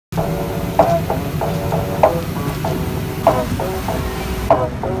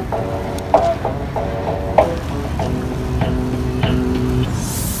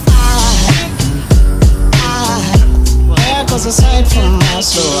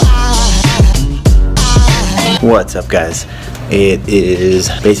What's up, guys? It is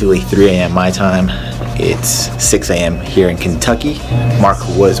basically 3 a.m. my time. It's 6 a.m. here in Kentucky. Mark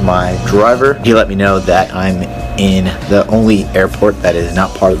was my driver. He let me know that I'm in the only airport that is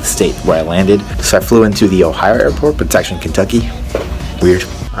not part of the state where I landed. So I flew into the Ohio airport, but it's actually in Kentucky. Weird.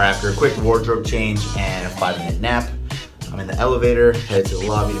 All right, after a quick wardrobe change and a 5-minute nap, I'm in the elevator, headed to the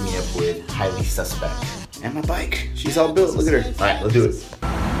lobby to meet up with Highly Suspect. And my bike, she's all built, look at her. All right, let's do it.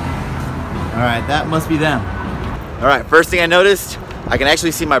 All right, that must be them. All right, first thing I noticed, I can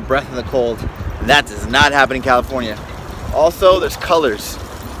actually see my breath in the cold. That does not happen in California. Also, there's colors,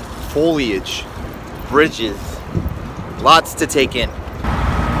 foliage, bridges, lots to take in.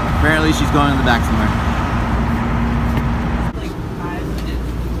 Apparently she's going in the back somewhere.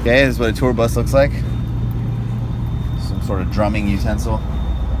 Okay, this is what a tour bus looks like. Some sort of drumming utensil,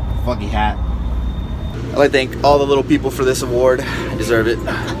 funky hat. I'd like to thank all the little people for this award. I deserve it.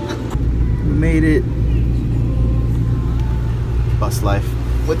 We made it. Bus life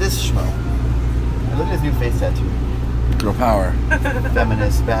with this schmo. Look at his new face tattoo. Girl power.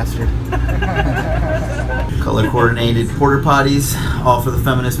 Feminist bastard. Color coordinated porta potties, all for the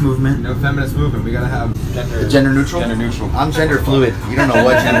feminist movement. No feminist movement. We gotta have gender neutral. Gender neutral. I'm gender fluid. You don't know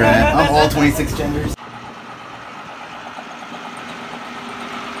what gender I am. I'm all 26 genders.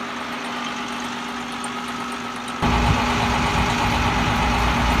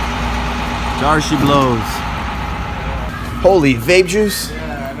 Jar she blows. Holy vape juice.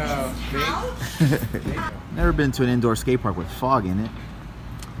 Yeah, I know. Vape? Never been to an indoor skate park with fog in it.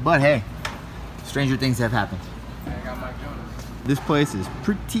 But hey, stranger things have happened. I got Mike Jonas. This place is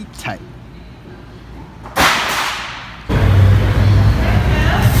pretty tight.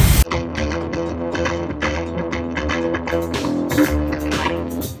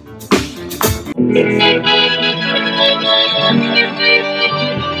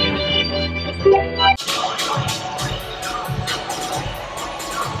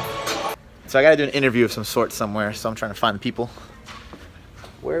 So I gotta do an interview of some sort somewhere, so I'm trying to find the people.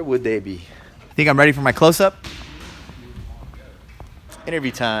 Where would they be? I think I'm ready for my close-up.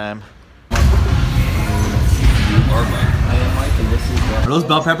 Interview time. Are those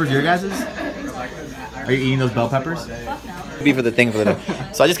bell peppers your guys's? Are you eating those bell peppers? Be for the thing for the day.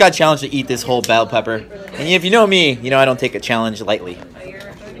 So I just got challenged to eat this whole bell pepper. And if you know me, you know I don't take a challenge lightly.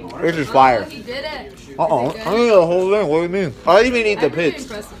 This is fire. You did it. I eat the whole thing. What do you mean? I didn't even eat the pits.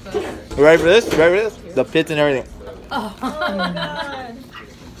 You ready for this? You ready for this? The pits and everything. Oh my god.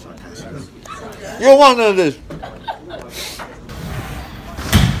 You don't want none of this.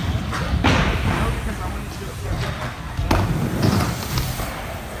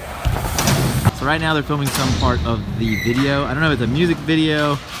 So right now they're filming some part of the video. I don't know if it's a music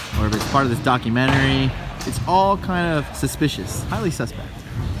video or if it's part of this documentary. It's all kind of suspicious. Highly suspect.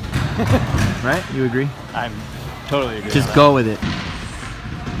 Right? You agree? I'm totally agree. Just go with it.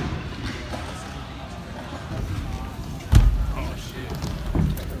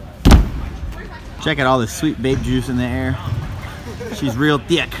 Check out all this sweet babe juice in the air. She's real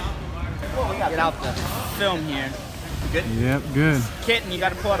thick. Get out the film here. Good? Yep, good. Kitten, you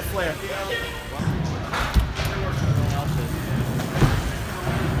gotta pull out a flare.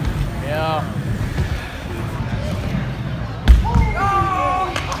 Yeah.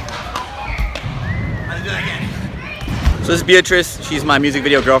 So this is Beatrice. She's my music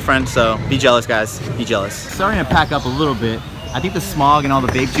video girlfriend, so be jealous, guys. Be jealous. Starting to pack up a little bit. I think the smog and all the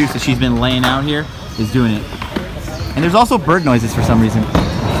vape juice that she's been laying out here is doing it. And there's also bird noises for some reason.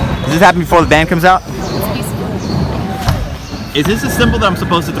 Does this happen before the band comes out? Is this a symbol that I'm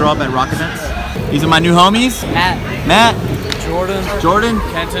supposed to throw up at rock events? These are my new homies. Matt. Jordan.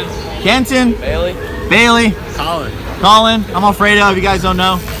 Kenton. Bailey. Colin. I'm Alfredo, if you guys don't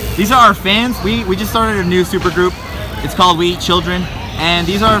know. These are our fans. We just started a new super group. It's called We Eat Children. And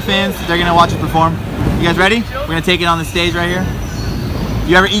these are our fans. They're gonna watch us perform. You guys ready? We're gonna take it on the stage right here.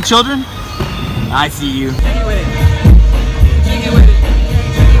 You ever eat children? I see you.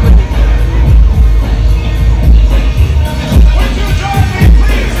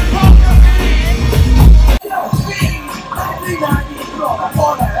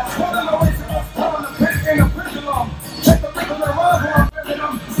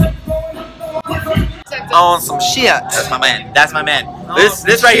 On some shit. That's my man. That's my man.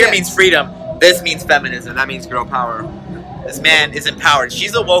 This right here means freedom. This means feminism. That means girl power. This man is empowered.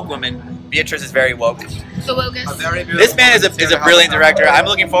 She's a woke woman. Beatrice is very woke. So Lucas. This man is a brilliant director. I'm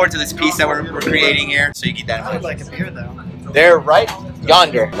looking forward to this piece that we're creating here. So you keep that in mind. I would like a beer though. They're right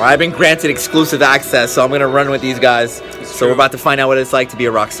yonder. I've been granted exclusive access, so I'm gonna run with these guys. So we're about to find out what it's like to be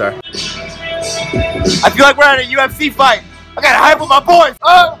a rock star. I feel like we're at a UFC fight. I gotta hype with my boys.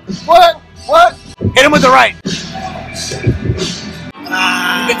 Oh, what? Hit him with the right.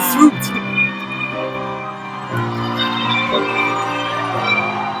 You've been swooped.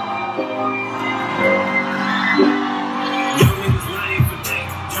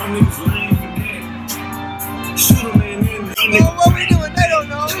 What we doing? They don't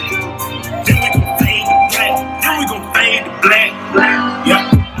know. Then we gon' fade to black. Then we gon' fade to black.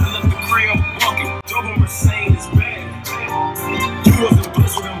 Yeah. I left the crib walking. Double Mercedes bag. You wasn't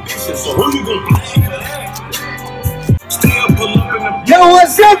blessed with ambition, so who you gon' blame for that? Still pull up in the. Yo,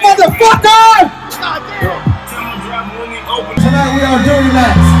 what's up, motherfucker? Tell my driver when he open. Tonight we are Dirty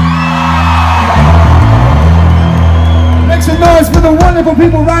Laps. Make some noise for the wonderful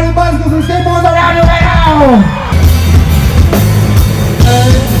people riding bicycles and skateboards around you right now. Woo!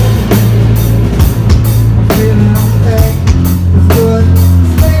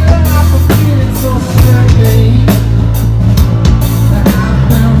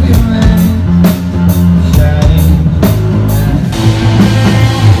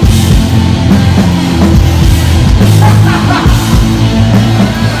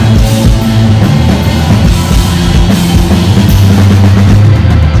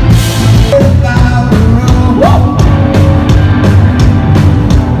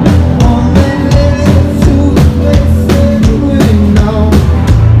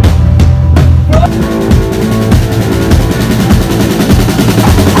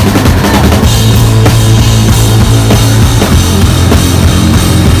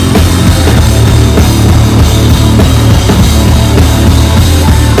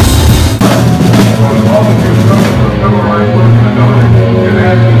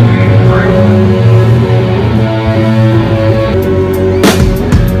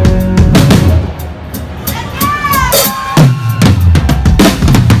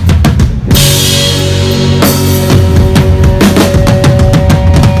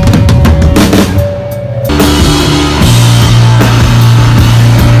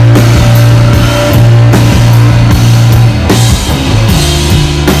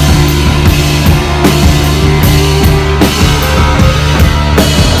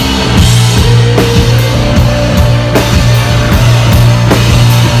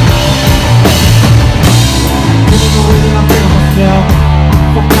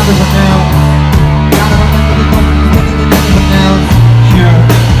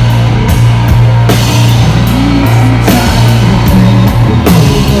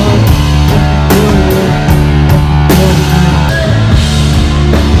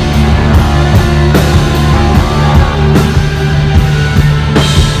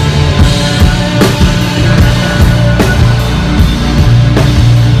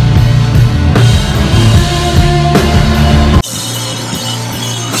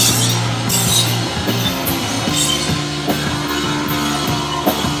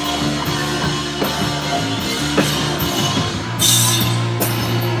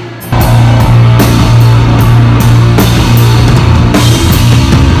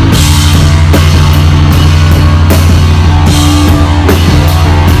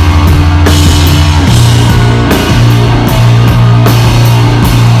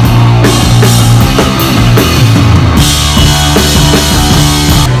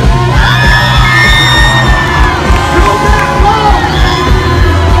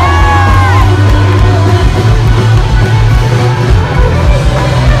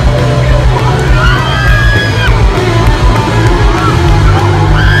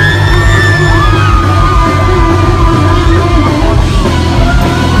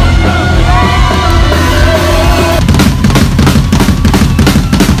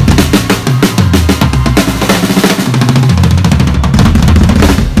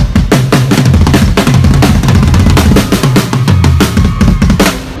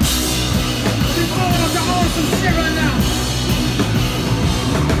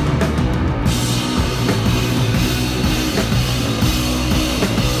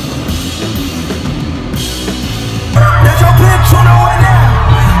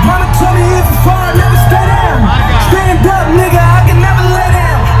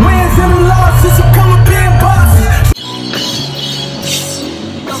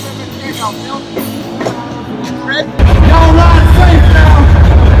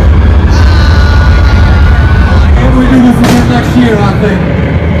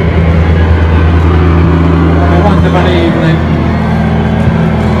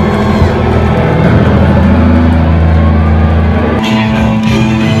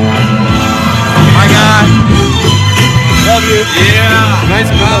 Nice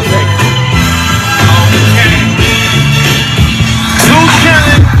milkshake.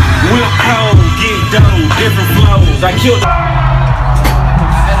 Whip cold, get dough, different flows. I killed.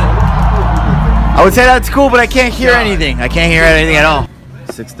 I would say that's cool, but I can't hear anything. I can't hear anything at all.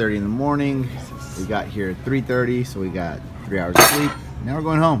 6:30 in the morning. We got here at 3:30, so we got 3 hours of sleep. Now we're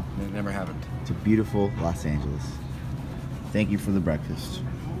going home. It never happened. To beautiful Los Angeles. Thank you for the breakfast.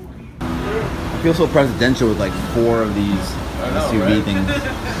 I feel so presidential with like 4 of these SUV things.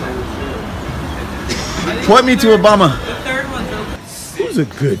 Point me to Obama. Who's a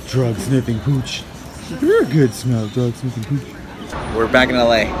good drug sniffing pooch? You're a good smell drug sniffing pooch. We're back in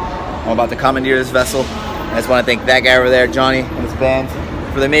LA. I'm about to commandeer this vessel. I just want to thank that guy over there, Johnny, and his band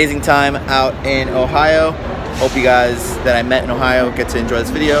for the amazing time out in Ohio. Hope you guys that I met in Ohio get to enjoy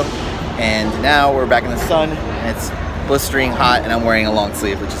this video. And now we're back in the sun, and it's blistering hot, and I'm wearing a long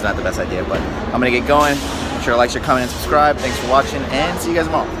sleeve, which is not the best idea, but I'm gonna get going. Make sure to like, share, comment, and subscribe. Thanks for watching, and see you guys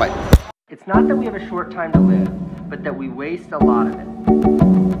tomorrow. Bye. It's not that we have a short time to live, but that we waste a lot of it.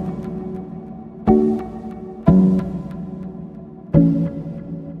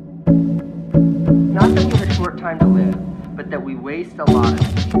 Not that we have a short time to live, but that we waste a lot of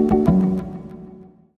it.